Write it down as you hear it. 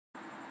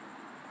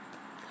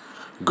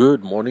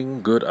Good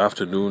morning, good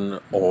afternoon,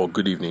 or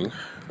good evening,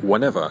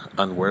 whenever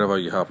and wherever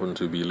you happen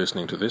to be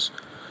listening to this.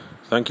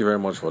 Thank you very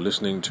much for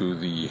listening to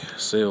the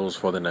Sales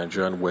for the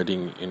Nigerian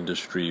Wedding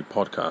Industry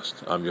podcast.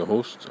 I'm your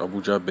host,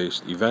 Abuja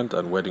based event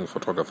and wedding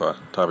photographer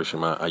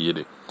Tabishima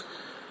Ayede.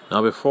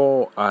 Now,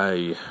 before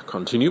I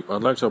continue,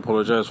 I'd like to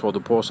apologize for the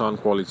poor sound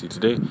quality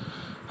today.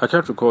 I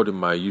can't record in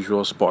my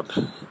usual spot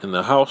in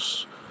the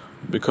house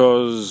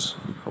because,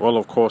 well,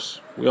 of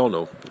course, we all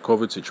know the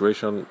COVID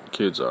situation,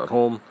 kids are at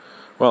home.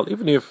 Well,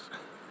 even if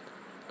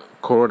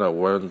Corona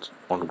weren't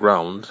on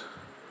ground,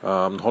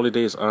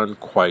 holidays aren't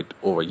quite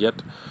over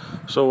yet.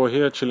 So we're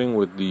here chilling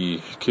with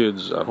the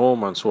kids at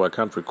home, and so I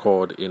can't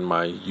record in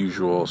my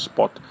usual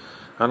spot.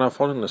 And I've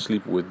fallen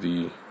asleep with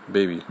the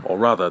baby, or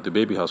rather, the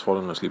baby has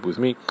fallen asleep with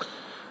me.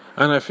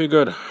 And I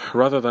figured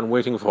rather than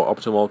waiting for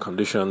optimal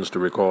conditions to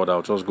record,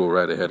 I'll just go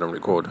right ahead and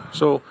record.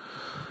 So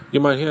you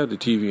might hear the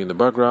TV in the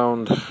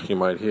background, you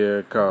might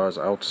hear cars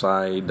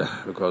outside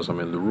because I'm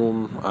in the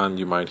room, and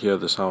you might hear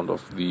the sound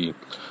of the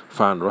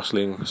fan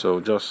rustling. So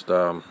just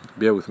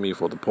bear with me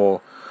for the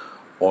poor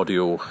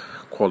audio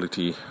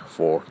quality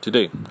for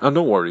today. And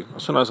don't worry,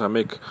 as soon as I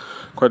make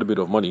quite a bit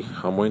of money,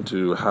 I'm going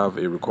to have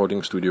a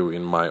recording studio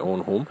in my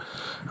own home,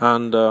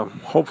 and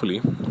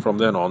hopefully from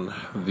then on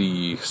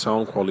the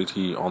sound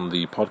quality on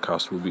the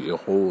podcast will be a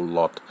whole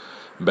lot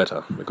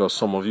better, because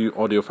some of you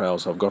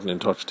audiophiles have gotten in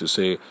touch to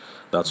say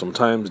that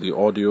sometimes the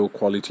audio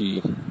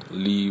quality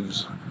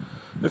leaves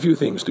a few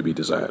things to be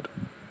desired.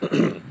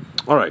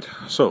 Alright,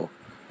 so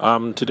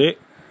today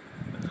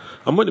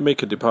I'm going to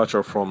make a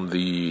departure from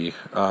the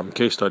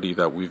case study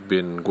that we've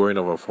been going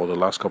over for the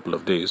last couple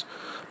of days,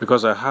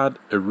 because I had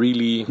a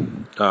really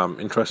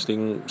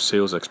interesting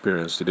sales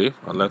experience today,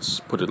 and let's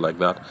put it like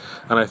that.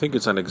 And I think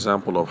it's an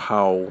example of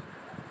how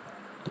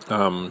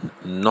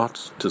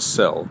not to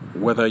sell,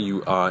 whether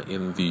you are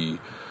in the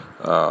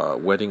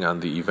wedding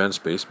and the event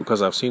space,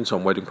 because I've seen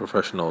some wedding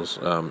professionals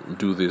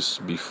do this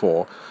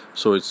before.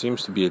 So it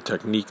seems to be a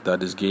technique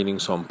that is gaining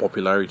some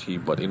popularity,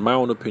 but in my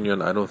own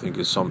opinion, I don't think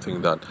it's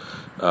something that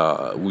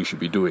we should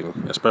be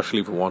doing, especially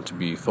if we want to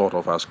be thought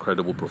of as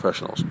credible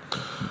professionals.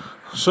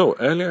 So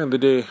earlier in the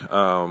day,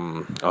 I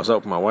was out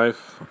with my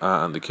wife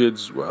and the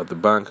kids were at the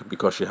bank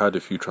because she had a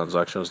few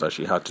transactions that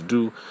she had to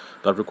do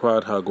that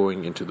required her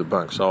going into the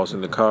bank. So I was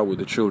in the car with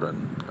the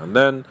children, and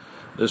then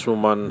this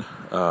woman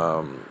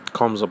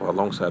comes up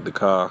alongside the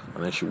car,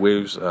 and then she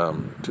waves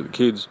to the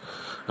kids,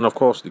 and of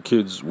course the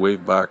kids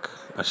wave back,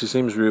 and she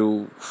seems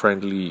real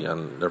friendly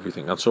and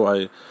everything. And so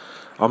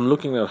I'm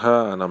looking at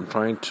her and I'm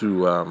trying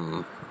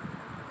to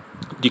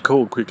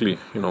decode quickly,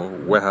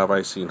 where have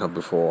I seen her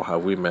before?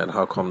 Have we met?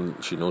 How come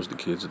she knows the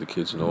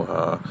kids know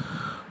her?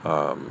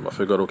 I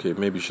figured, okay,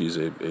 maybe she's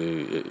a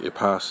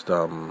past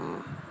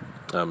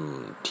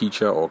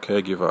teacher or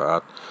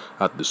caregiver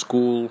at the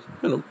school,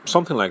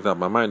 something like that.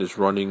 My mind is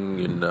running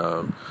in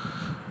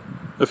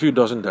a few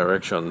dozen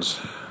directions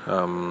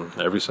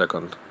every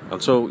second.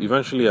 And so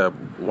eventually I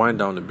wind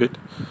down a bit,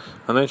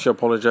 and then she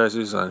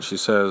apologizes and she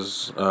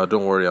says,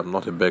 don't worry, I'm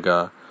not a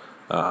beggar.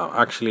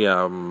 Actually,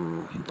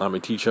 I'm a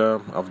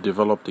teacher. I've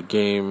developed a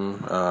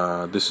game.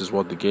 This is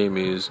what the game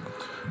is.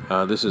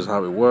 This is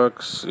how it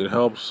works. It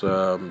helps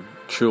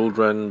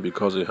children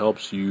because it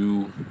helps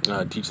you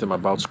teach them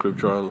about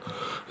scriptural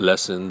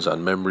lessons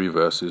and memory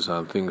verses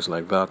and things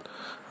like that.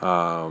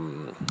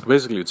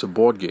 Basically, it's a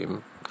board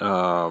game.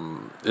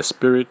 A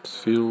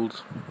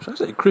spirit-filled, should I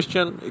say, a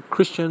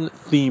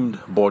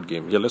Christian-themed board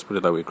game. Yeah, let's put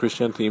it that way.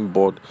 Christian-themed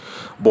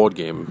board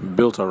game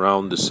built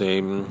around the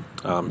same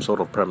sort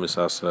of premise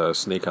as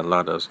Snake and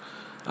Ladders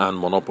and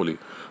Monopoly.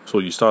 So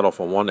you start off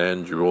on one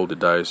end, you roll the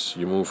dice,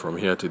 you move from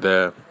here to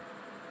there.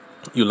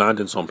 You land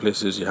in some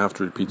places, you have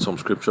to repeat some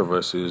scripture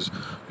verses.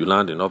 You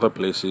land in other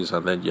places,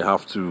 and then you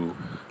have to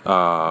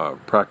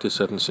practice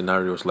certain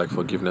scenarios like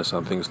forgiveness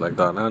and things like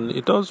that. And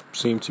it does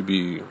seem to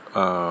be,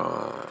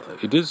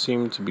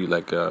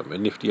 like a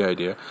nifty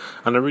idea.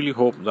 And I really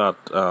hope that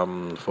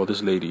for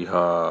this lady,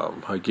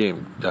 her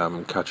game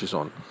catches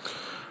on.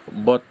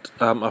 But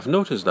I've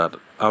noticed that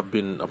I've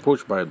been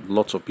approached by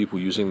lots of people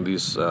using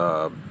this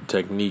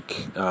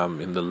technique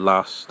in the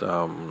last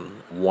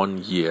 1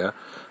 year.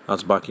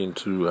 That's back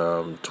into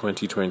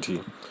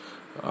 2020.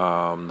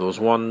 Those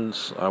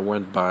ones, I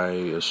went by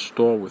a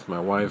store with my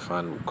wife,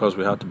 and because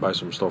we had to buy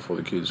some stuff for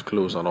the kids,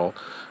 clothes and all,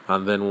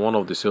 and then one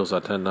of the sales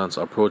attendants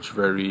approached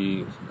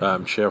very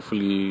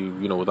cheerfully,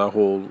 with that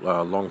whole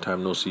long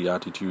time no see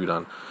attitude,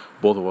 and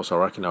both of us are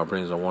racking our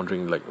brains and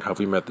wondering, have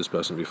we met this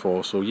person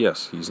before? So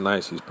yes, he's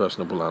nice, he's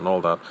personable and all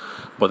that,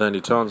 but then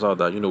it turns out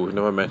that, we've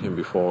never met him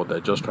before. They're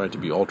just trying to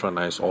be ultra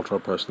nice, ultra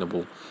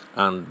personable,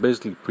 and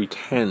basically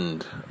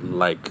pretend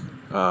like,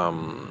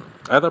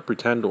 either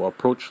pretend or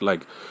approach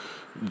like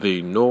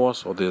they know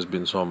us, or there's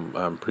been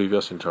some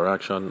previous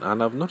interaction.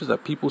 And I've noticed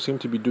that people seem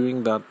to be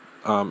doing that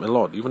a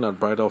lot, even at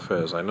bridal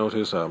fairs. I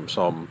notice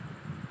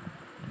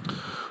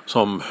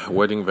some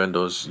wedding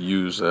vendors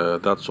use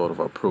that sort of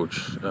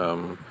approach.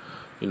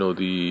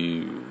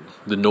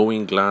 The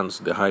knowing glance,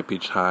 the high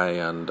pitch high,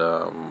 and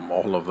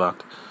all of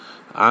that.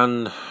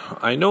 And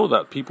I know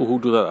that people who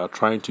do that are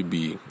trying to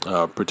be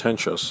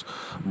pretentious,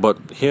 but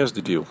here's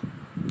the deal.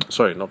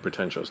 Sorry, not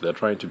pretentious. They're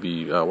trying to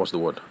be, what's the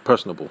word?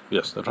 Personable.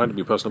 Yes, they're trying to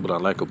be personable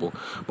and likable.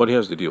 But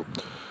here's the deal.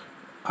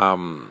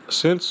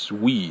 Since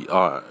we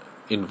are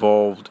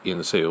involved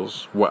in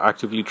sales, we're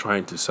actively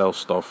trying to sell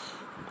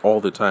stuff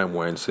all the time.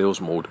 We're in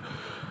sales mode.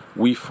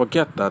 We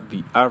forget that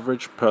the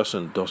average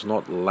person does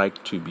not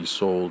like to be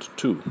sold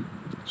to.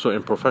 So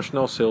in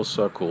professional sales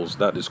circles,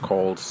 that is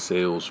called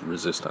sales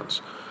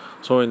resistance.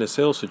 So in a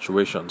sales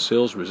situation,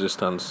 sales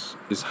resistance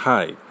is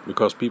high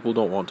because people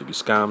don't want to be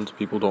scammed,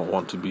 people don't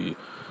want to be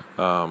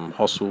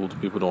hustled,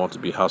 people don't want to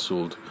be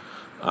hassled.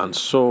 And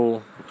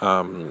so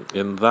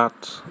in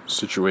that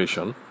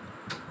situation,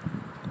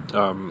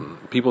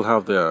 people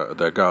have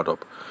their guard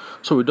up.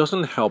 So it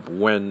doesn't help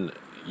when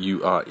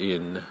you are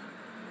in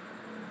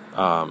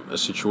a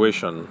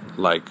situation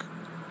like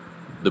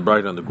the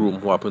bride and the groom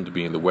who happen to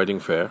be in the wedding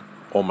fair,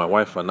 or my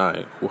wife and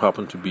I who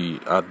happen to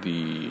be at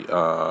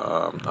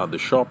the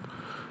shop,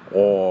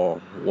 or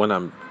when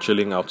I'm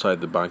chilling outside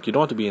the bank. You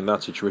don't want to be in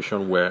that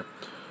situation where,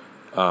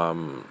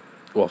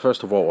 well,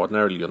 first of all,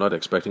 ordinarily you're not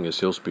expecting a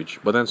sales pitch,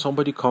 but then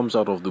somebody comes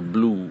out of the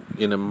blue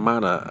in a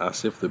manner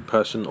as if the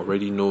person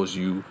already knows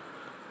you.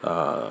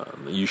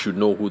 You should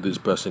know who this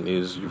person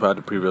is. You've had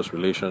a previous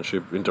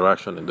relationship,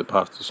 interaction in the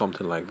past, or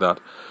something like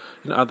that.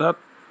 At that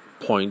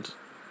point,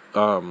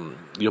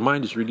 your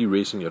mind is really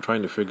racing. You're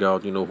trying to figure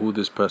out, who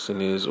this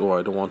person is. Oh,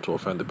 I don't want to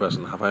offend the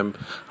person. Have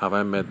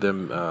I met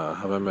them?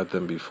 Have I met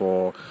them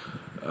before?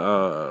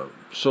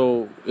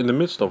 So, in the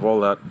midst of all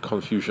that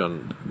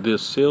confusion, the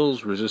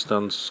sales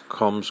resistance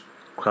comes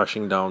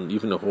crashing down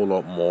even a whole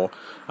lot more,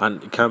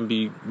 and it can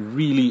be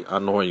really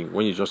annoying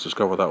when you just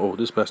discover that, oh,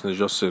 this person is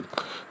just a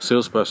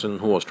salesperson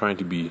who was trying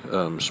to be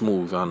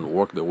smooth and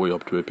work their way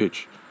up to a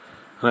pitch.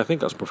 And I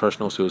think as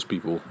professional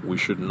salespeople, we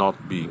should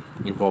not be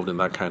involved in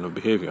that kind of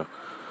behavior.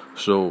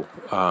 So,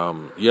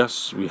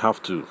 yes, we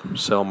have to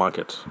sell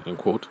market, in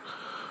quote,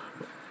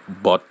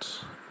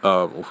 but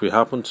if we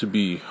happen to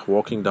be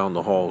walking down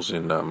the halls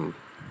in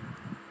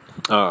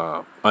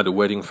at the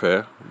wedding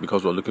fair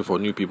because we're looking for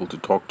new people to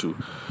talk to,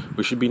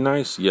 we should be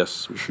nice,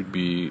 yes. We should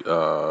be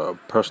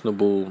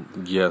personable,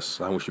 yes.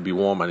 And we should be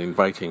warm and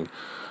inviting.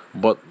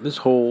 But this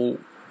whole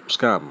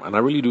scam, and I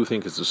really do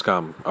think it's a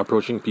scam,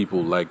 approaching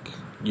people like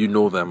you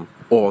know them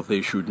or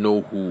they should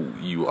know who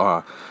you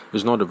are,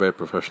 is not a very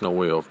professional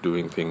way of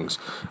doing things.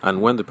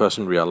 And when the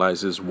person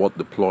realizes what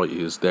the ploy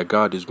is, their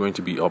guard is going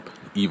to be up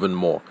even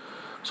more.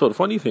 So the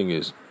funny thing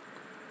is,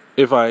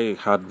 if I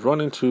had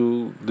run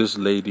into this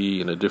lady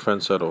in a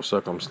different set of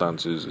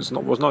circumstances,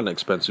 was not an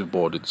expensive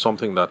board. It's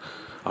something that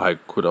I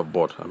could have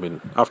bought. I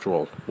mean, after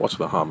all, what's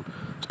the harm?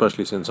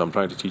 Especially since I'm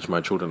trying to teach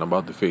my children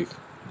about the faith.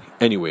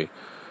 Anyway,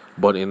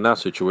 but in that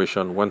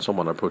situation, when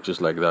someone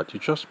approaches like that, you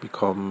just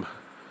become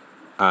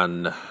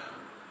an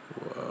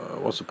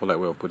what's the polite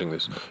way of putting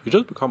this? You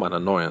just become an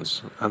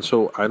annoyance. And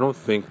so I don't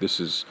think this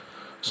is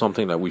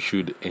something that we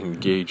should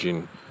engage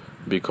in,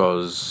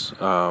 because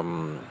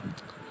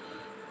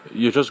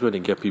you're just going to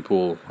get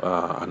people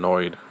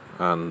annoyed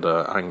and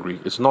angry.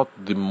 It's not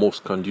the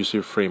most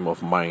conducive frame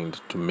of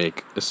mind to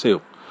make a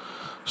sale.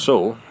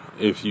 So,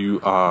 if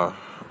you are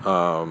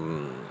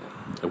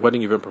a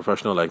wedding event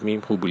professional like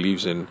me who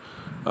believes in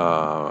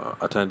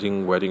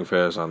attending wedding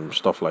fairs and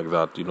stuff like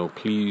that,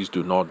 please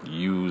do not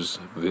use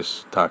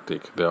this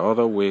tactic. There are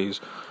other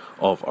ways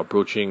of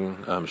approaching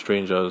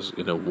strangers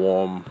in a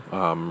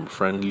warm,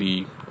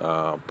 friendly,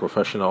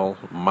 professional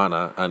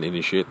manner and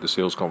initiate the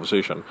sales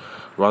conversation,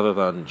 rather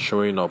than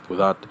showing up with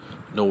that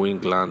knowing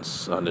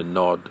glance and a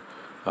nod.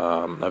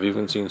 I've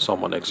even seen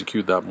someone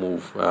execute that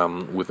move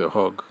with a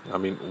hug. I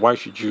mean, why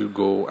should you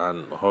go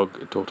and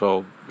hug a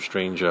total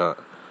stranger?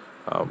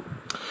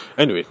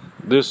 Anyway,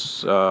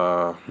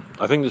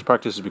 I think this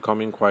practice is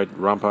becoming quite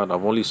rampant.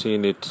 I've only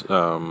seen it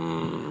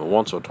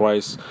once or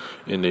twice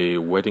in a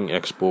wedding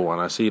expo,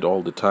 and I see it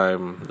all the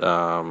time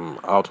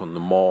out on the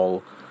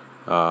mall,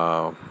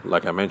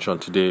 like I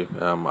mentioned today,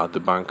 at the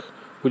bank,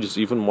 which is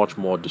even much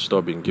more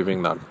disturbing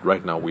given that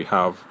right now we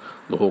have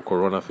the whole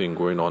corona thing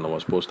going on and we're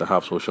supposed to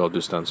have social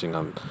distancing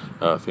and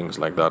things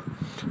like that.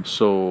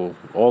 So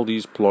all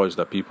these ploys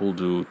that people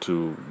do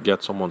to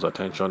get someone's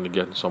attention, to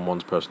get in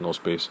someone's personal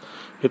space,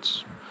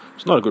 it's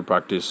not a good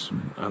practice.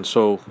 And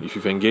so if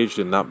you've engaged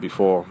in that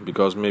before,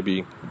 because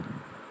maybe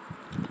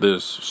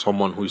there's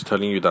someone who is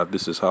telling you that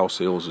this is how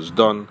sales is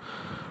done,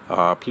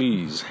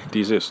 please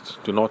desist.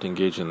 Do not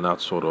engage in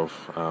that sort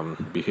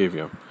of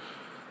behavior.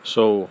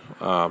 So,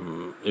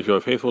 if you're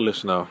a faithful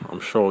listener,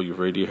 I'm sure you've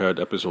already heard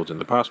episodes in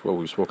the past where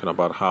we've spoken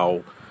about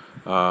how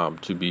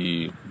to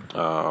be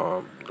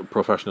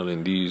professional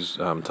in these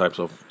types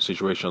of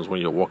situations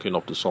when you're walking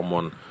up to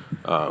someone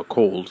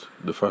cold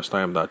the first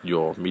time that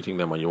you're meeting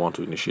them and you want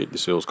to initiate the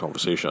sales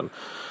conversation.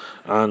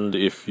 And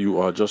if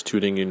you are just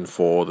tuning in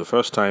for the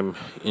first time,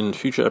 in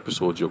future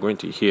episodes you're going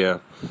to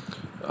hear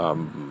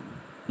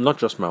not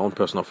just my own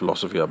personal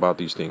philosophy about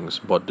these things,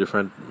 but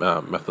different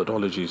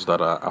methodologies that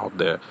are out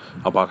there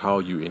about how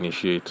you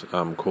initiate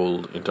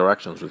cold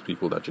interactions with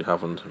people that you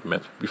haven't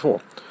met before.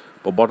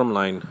 But bottom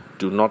line,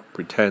 do not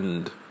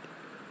pretend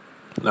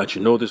that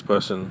you know this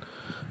person,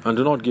 and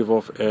do not give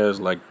off airs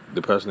like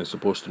the person is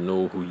supposed to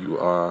know who you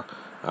are,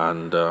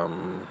 and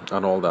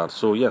all that.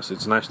 So yes,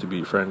 it's nice to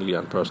be friendly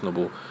and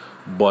personable,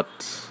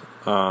 but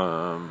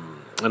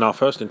in our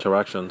first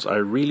interactions, I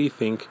really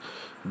think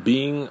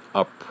being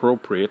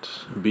appropriate,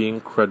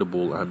 being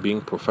credible, and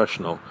being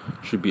professional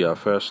should be our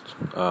first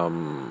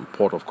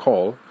port of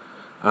call.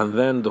 And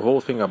then the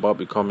whole thing about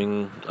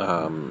becoming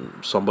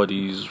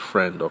somebody's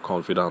friend or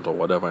confidant or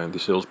whatever in the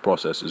sales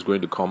process is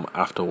going to come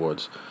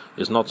afterwards.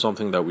 It's not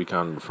something that we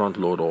can front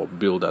load or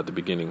build at the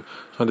beginning.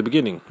 So in the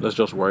beginning, let's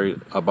just worry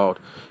about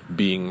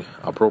being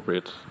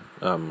appropriate,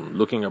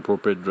 looking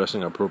appropriate,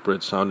 dressing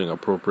appropriate, sounding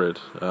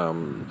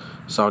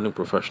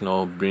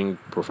professional, being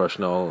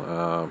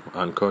professional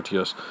and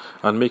courteous,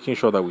 and making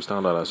sure that we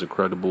stand out as a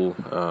credible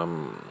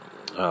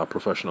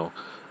professional,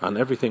 and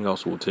everything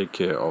else will take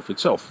care of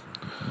itself.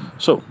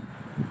 So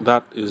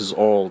that is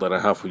all that I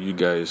have for you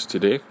guys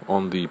today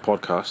on the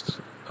podcast.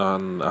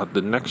 And at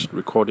the next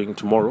recording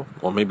tomorrow,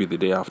 or maybe the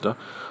day after,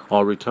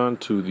 I'll return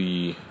to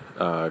the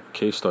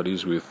case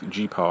studies with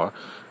G-Power,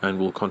 and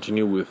we'll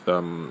continue with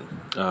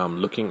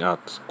looking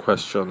at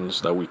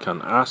questions that we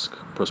can ask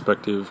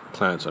prospective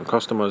clients and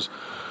customers,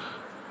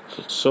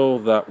 so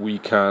that we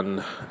can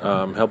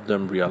help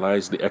them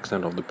realize the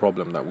extent of the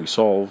problem that we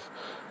solve.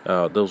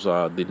 Those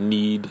are the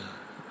need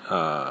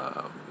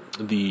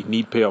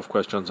payoff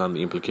questions and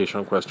the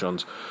implication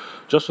questions,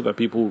 just so that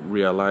people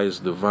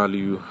realize the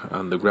value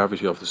and the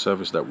gravity of the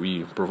service that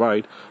we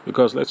provide.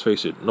 Because let's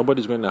face it,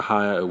 nobody's going to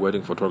hire a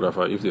wedding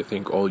photographer if they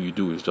think all you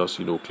do is just,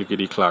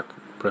 clickety clack,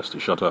 press the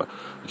shutter.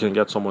 You can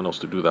get someone else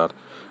to do that.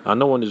 And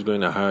no one is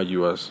going to hire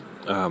you as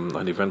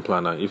an event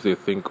planner if they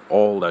think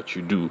all that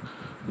you do,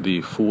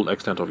 the full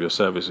extent of your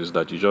service, is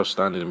that you just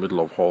stand in the middle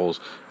of halls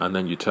and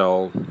then you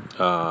tell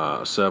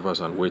servers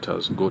and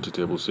waiters, go to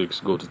table 6,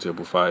 go to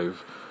table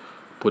 5,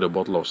 put a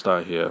bottle of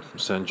Star here,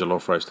 send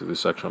jollof rice to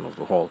this section of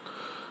the hall.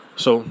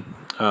 So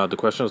the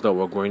questions that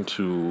we're going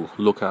to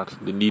look at,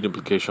 the need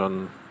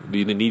implication,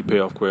 the need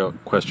payoff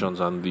questions,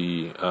 and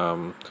the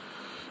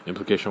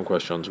implication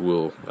questions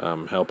will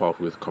help out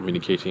with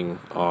communicating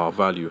our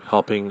value,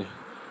 helping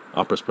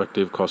our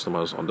prospective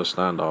customers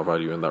understand our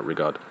value in that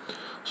regard.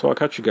 So I'll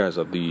catch you guys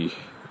at the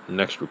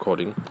next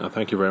recording, and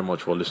thank you very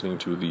much for listening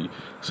to the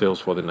Sales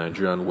for the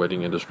Nigerian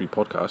Wedding Industry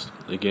podcast.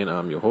 Again,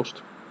 I'm your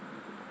host,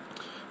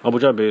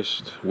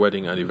 Abuja-based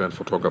wedding and event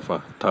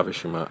photographer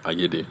Tavishima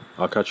Ayede.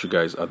 I'll catch you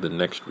guys at the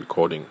next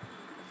recording.